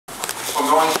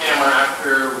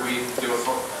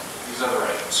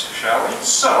shall we?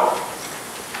 So,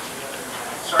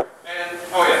 sorry, and,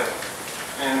 oh yeah,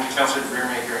 and Councillor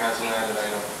Beermaker has an added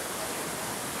item.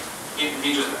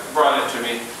 He just brought it to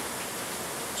me.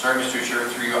 Sorry, Mr. Chair,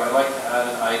 through you, I'd like to add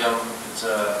an item. It's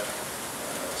a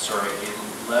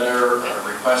letter, a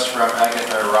request from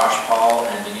Agatha Rochpaul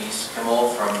and Denise Kimmel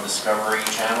from Discovery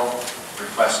Channel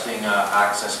requesting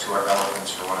access to our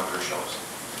elephants for one of their shows.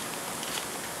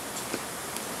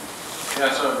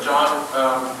 Yeah, so John,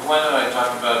 Glenn and I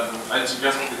talked about, I'd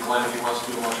suggested to Glenn if he wants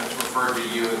to do a motion to refer to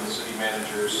you and the city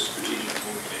manager's strategic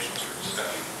communications for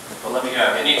discussion. But let me,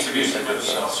 yeah, it needs to be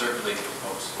circulate the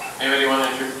post. Anybody want to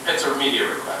enter? It's a media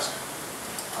request.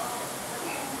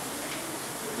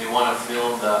 They want to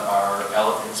film our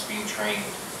elephants being trained.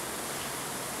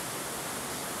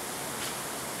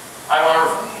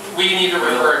 We need to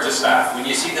refer it to staff. When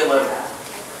you see the letter,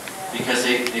 because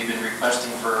they've been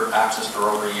requesting for access for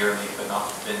over a year and they've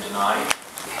been denied,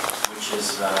 which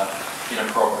is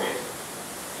inappropriate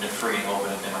in a free and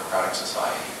open and democratic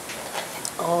society.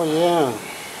 Oh yeah.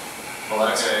 Well,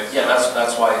 that's, okay. Yeah,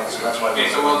 that's why. Okay,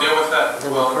 so we'll deal with that.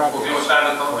 We'll deal with that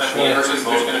at the end. There's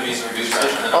going to be some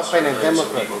discussion. Open and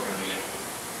democratic.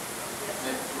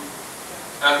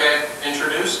 Okay,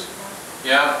 introduced?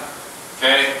 Yeah?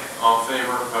 Okay, all in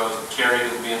favor, opposed, carried.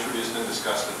 It will be introduced and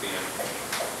discussed at the end.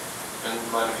 And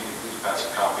Glenn, if you could please pass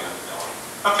a copy on to Dylan.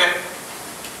 Okay.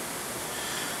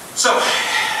 So,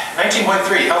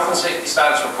 19.3, Health and Safety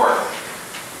Status Report.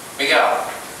 Miguel.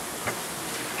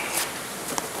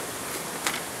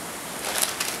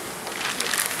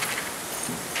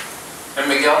 And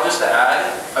Miguel, just to add,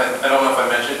 I don't know if I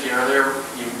mentioned it to you earlier,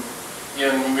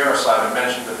 in Miroslav, I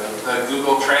mentioned the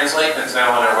Google Translate that's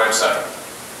now on our website.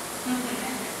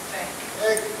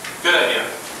 Good idea.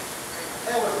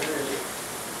 That was a good idea.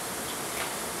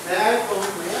 May I have a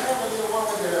little one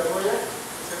with the lawyer?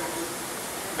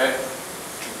 Okay.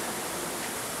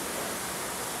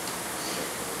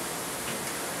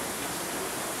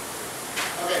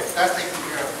 Okay, that's taken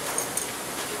care of.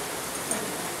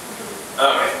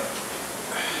 Okay.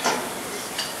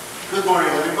 Good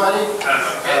morning, everybody.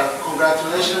 Okay.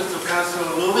 Congratulations to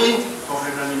Councilor Lubin for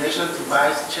her nomination to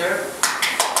Vice Chair.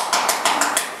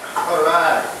 All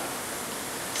right.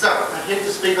 So, I'm here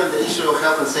to speak on the issue of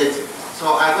health and safety.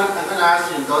 So, I'm going to ask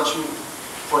you to indulge me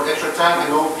for extra time. I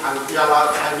know I'll be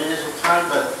allowed 5 minutes of time,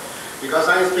 but because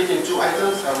I'm speaking 2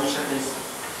 items, I wish I could.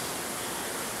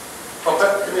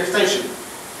 Okay, an extension.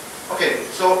 Okay,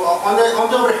 so on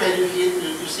the overhead, you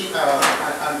see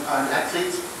an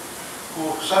athlete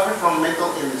who suffered from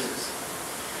mental illnesses.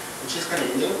 And she's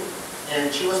Canadian,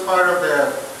 and she was part of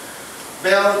the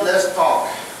Bell Let's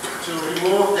Talk to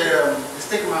remove the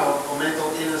stigma of mental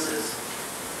illnesses.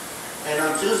 And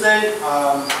on Tuesday,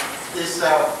 this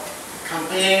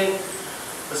campaign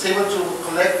was able to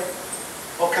collect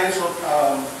all kinds of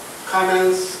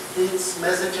comments, tweets,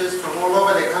 messages from all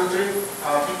over the country,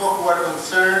 people who are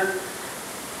concerned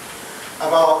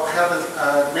about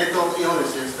health mental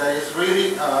illnesses. That is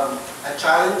really a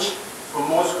challenge for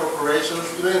most corporations,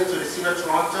 even to the city of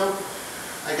Toronto.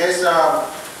 I guess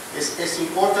it's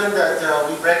important that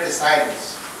we break the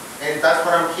silence, and that's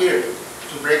what I'm here,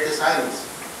 to break the silence.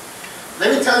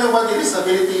 Let me tell you what the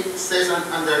disability says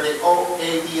under the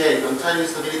OADA, the Ontarian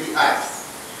Disability Act.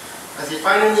 As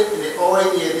defined in the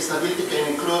OADA, disability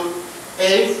can include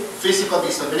A, physical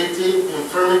disability,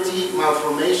 infirmity,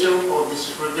 malformation, or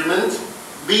disfigurement.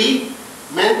 B,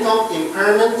 mental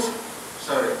impairment.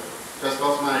 Sorry, just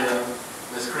lost my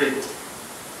screen.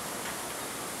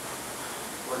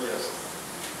 Or just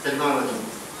technology.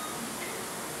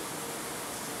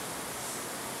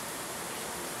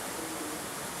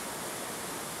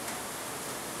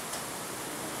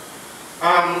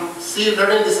 C,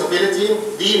 learning disability.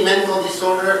 D, mental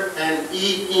disorder. And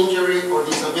E, injury or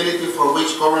disability for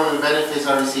which government benefits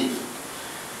are received.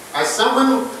 As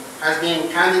someone has been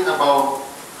candid about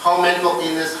how mental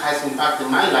illness has impacted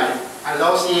my life, I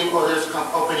love seeing others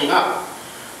opening up.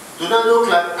 Do not look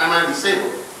like I'm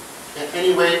disabled. In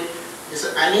any way,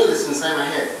 I knew this inside my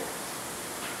head.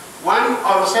 1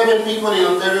 out of 7 people in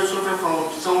Ontario suffer from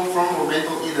some form of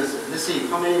mental illness. Let's see,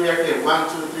 how many we are here? 1,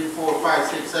 2, 3, 4, 5,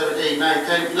 6, 7, 8, 9,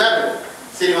 10, 11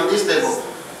 sitting on this table.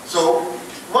 So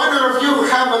 1 out of you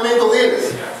have a mental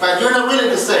illness, but you're not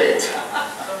willing to say it.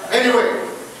 Anyway.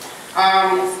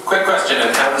 Quick question,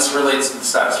 and how this relates to the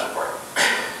status report.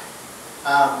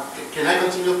 Can I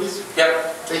continue, please?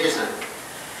 Yep. Thank you, sir.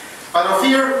 But of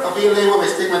fear of being labeled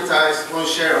and stigmatized, won't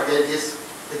share or get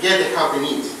the help they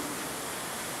need.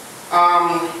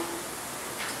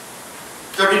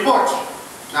 The report.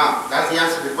 Now, that's the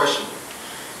answer to the question.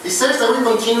 It says that we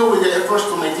continue with the efforts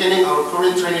to maintaining our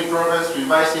current training programs,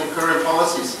 revising current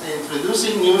policies, and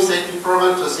introducing new safety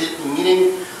programs to assist in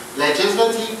meeting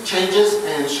legislative changes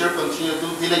and ensure continued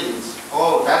due diligence.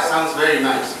 Oh, that sounds very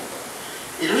nice.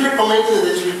 It is recommended that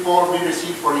this report be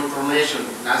received for information.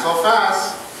 Not so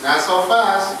fast, not so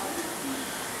fast.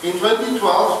 In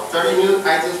 2012, 30 new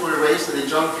items were raised to the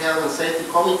Joint Health and Safety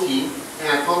Committee,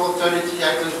 and a total of 33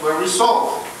 items were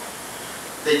resolved.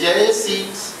 The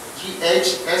GHSC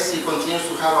continues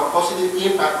to have a positive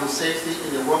impact on safety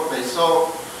in the workplace.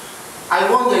 So I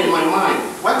wonder in my mind,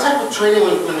 what type of training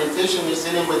or implementation is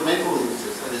dealing with mental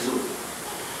illnesses at the zoo?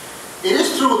 It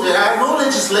is true there are no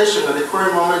legislation at the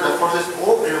current moment that forces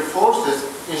or enforces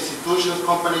institutions,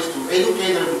 companies to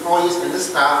educate their employees and the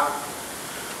staff,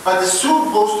 but the zoo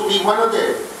supposed to be one of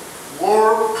the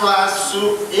world-class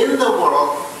zoo in the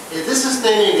world. If this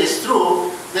statement is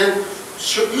true, then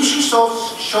you should show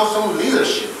some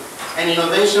leadership and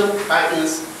innovation by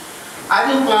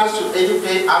adding plans to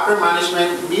educate upper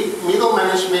management, middle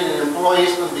management, and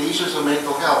employees on the issues of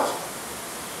mental health.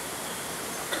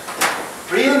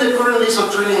 Reading the current list of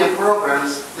training and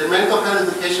programs, the mental health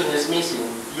education is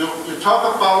missing. You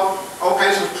talk about all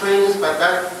kinds of trainings, but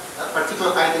that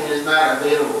particular item is not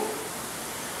available.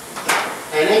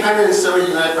 And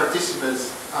 879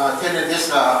 participants attended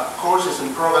these courses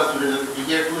and programs during the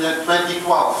year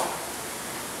 2012.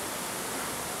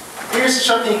 Here's a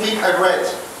shocking tip I read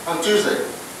on Tuesday.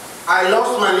 I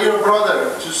lost my little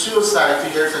brother to suicide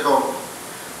 2 years ago.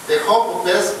 The hope of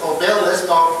Bell Let's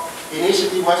Talk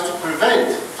initiative was to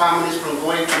prevent families from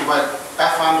going through what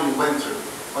that family went through,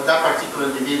 or that particular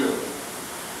individual.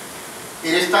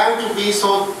 It is time to being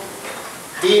so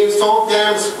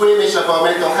damn squeamish about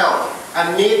mental health,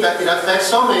 admit that it affects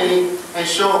so many, and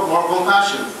show more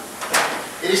compassion.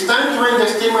 It is time to end the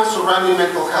stigma surrounding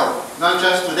mental health, not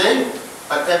just today,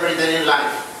 but every day in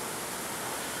life.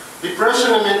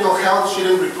 Depression and mental health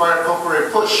shouldn't require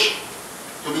corporate push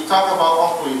to be talked about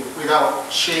openly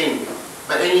without shame,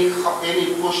 but any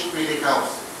push really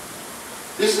helps.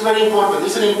 This is very important.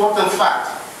 This is an important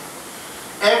fact.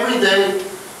 Every day,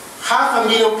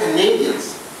 500,000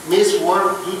 Canadians miss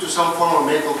work due to some form of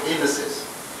mental illnesses.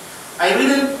 I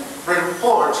read a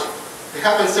report, the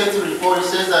Health and Safety report. It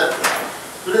says that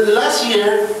during the last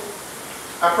year,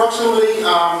 approximately,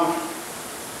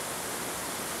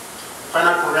 if I'm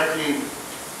not correctly,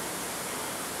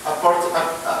 a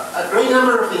great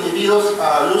number of individuals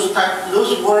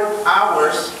lose work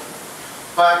hours,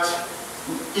 but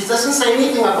it doesn't say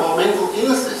anything about mental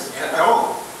illnesses at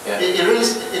all. Yeah. It really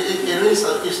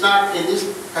is not in this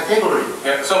category.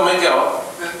 Yeah, so Miguel,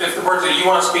 if the board, you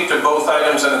want to speak to both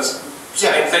items and it's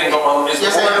same thing going on, is the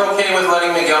board okay with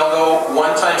letting Miguel go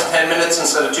 1 times 10 minutes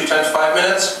instead of 2 times 5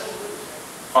 minutes?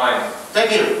 Fine.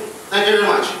 Thank you. Thank you very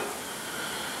much.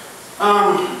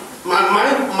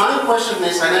 My question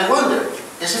is, and I wonder,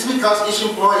 is this because each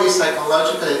employee is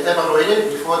psychologically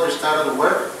evaluated before they start on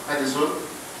work at the zoo?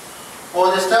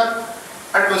 Or the staff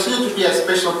are considered to be a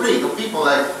special breed of people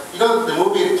like, you know, the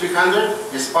movie 300,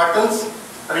 the Spartans?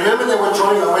 I remember they were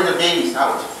throwing away the babies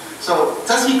out. So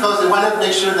that's because they wanted to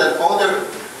make sure that all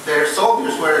their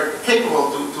soldiers were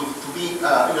capable to be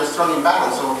strong in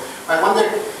battle. So I wonder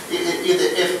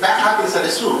if that happens at the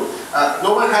zoo.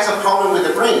 No one has a problem with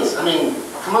the brains. I mean,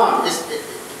 come on. The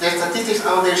statistics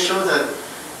out there show that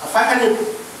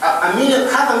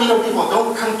 500,000 people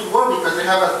don't come to work because they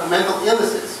have mental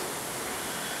illnesses.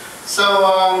 So,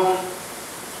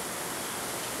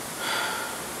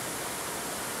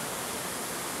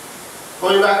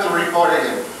 going back to the report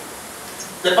again.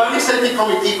 The Public Safety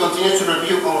Committee continues to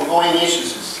review ongoing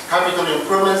issues. Capital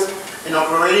improvements and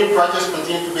operating projects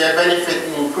continue to be a benefit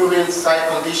in improving site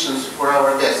conditions for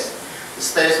our guests. It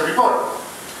states the report.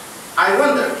 I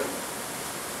wonder,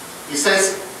 it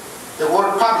says the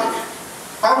word public.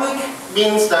 Public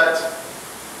means that,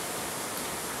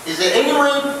 is there any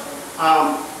way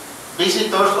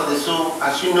visitors of the zoo,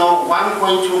 as you know,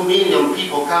 1.2 million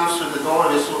people come through the door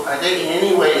of the zoo. Are they in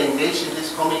any way engaged in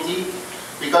this committee?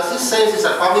 Because it says it's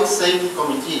a public safety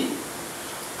committee.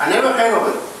 I never heard of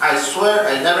it. I swear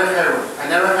I never heard of it. I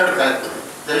never heard that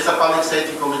there is a public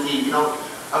safety committee. You know,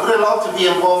 I would love to be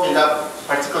involved in that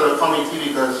particular committee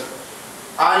because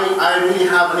I really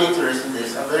have an interest in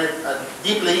this, a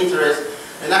deeply interest.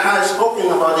 And I have spoken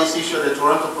about this issue at the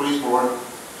Toronto Police Board,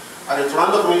 at the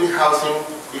Toronto Community Housing,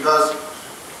 because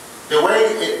the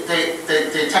way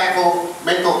they tackle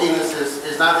mental illnesses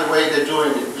is not the way they're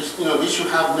doing it. They should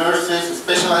have nurses,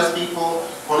 specialized people,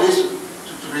 police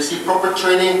to to receive proper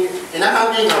training. And I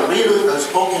have been really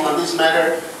outspoken on this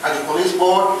matter at the police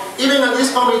board, even at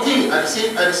this committee, at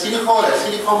the city hall, at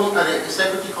the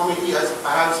executive committee, I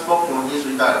have spoken on these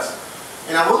regards.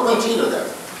 And I will continue that.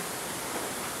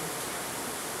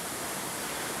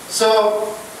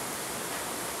 So,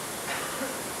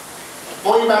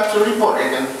 going back to the report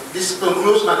again, this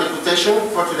concludes my deputation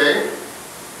for today.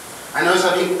 I know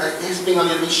it's been a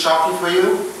little bit shocking for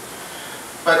you,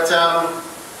 but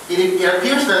it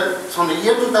appears that from the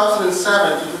year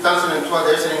 2007 to 2012,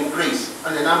 there's an increase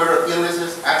in the number of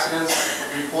illnesses, accidents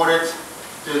reported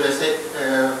to the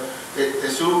C.U.P.E.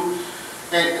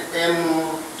 And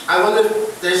I wonder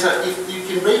if you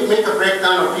can make a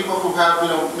breakdown of people who have,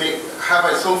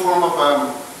 have some form of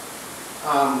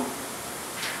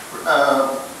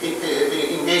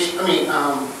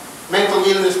mental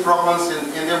illness problems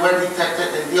and they were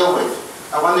detected and dealt with.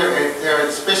 I wonder if there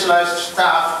are specialized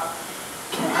staff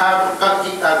who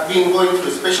have been going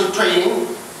through special training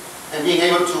and being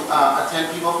able to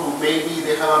attend people who maybe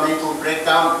they have a mental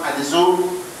breakdown at the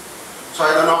zoo. So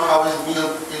I don't know how it's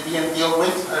being dealt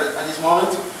with at this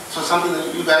moment. So something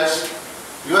that you guys,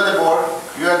 you are the board,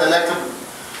 you are the elected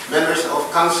members of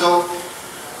council,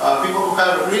 people who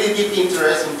have really deep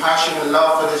interest and passion and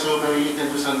love for the zoo, maybe you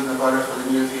can do something about it for the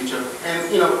near future.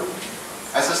 And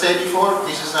as I said before,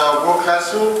 this is a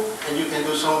world-class zoo, and you can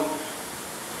do some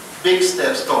big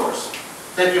steps towards.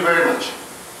 Thank you very much.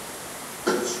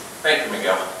 Thank you,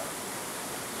 Miguel.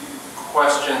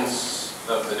 Questions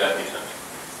of the deputant?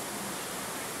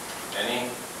 Any?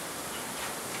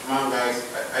 Come on, guys.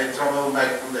 I traveled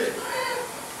back today.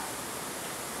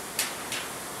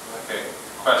 Okay.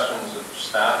 Questions of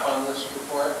staff on this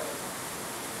report?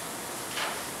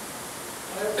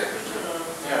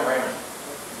 Yeah, Raymond.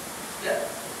 Yeah.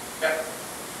 Yeah.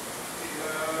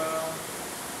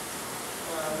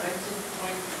 19.3.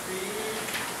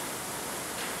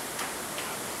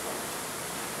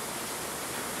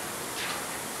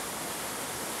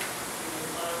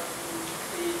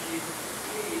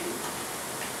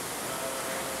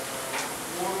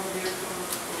 More vehicle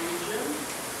collision.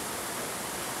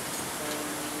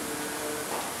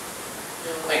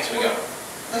 Thanks, Miguel.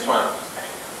 This one.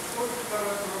 Fourth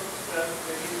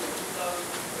paragraph,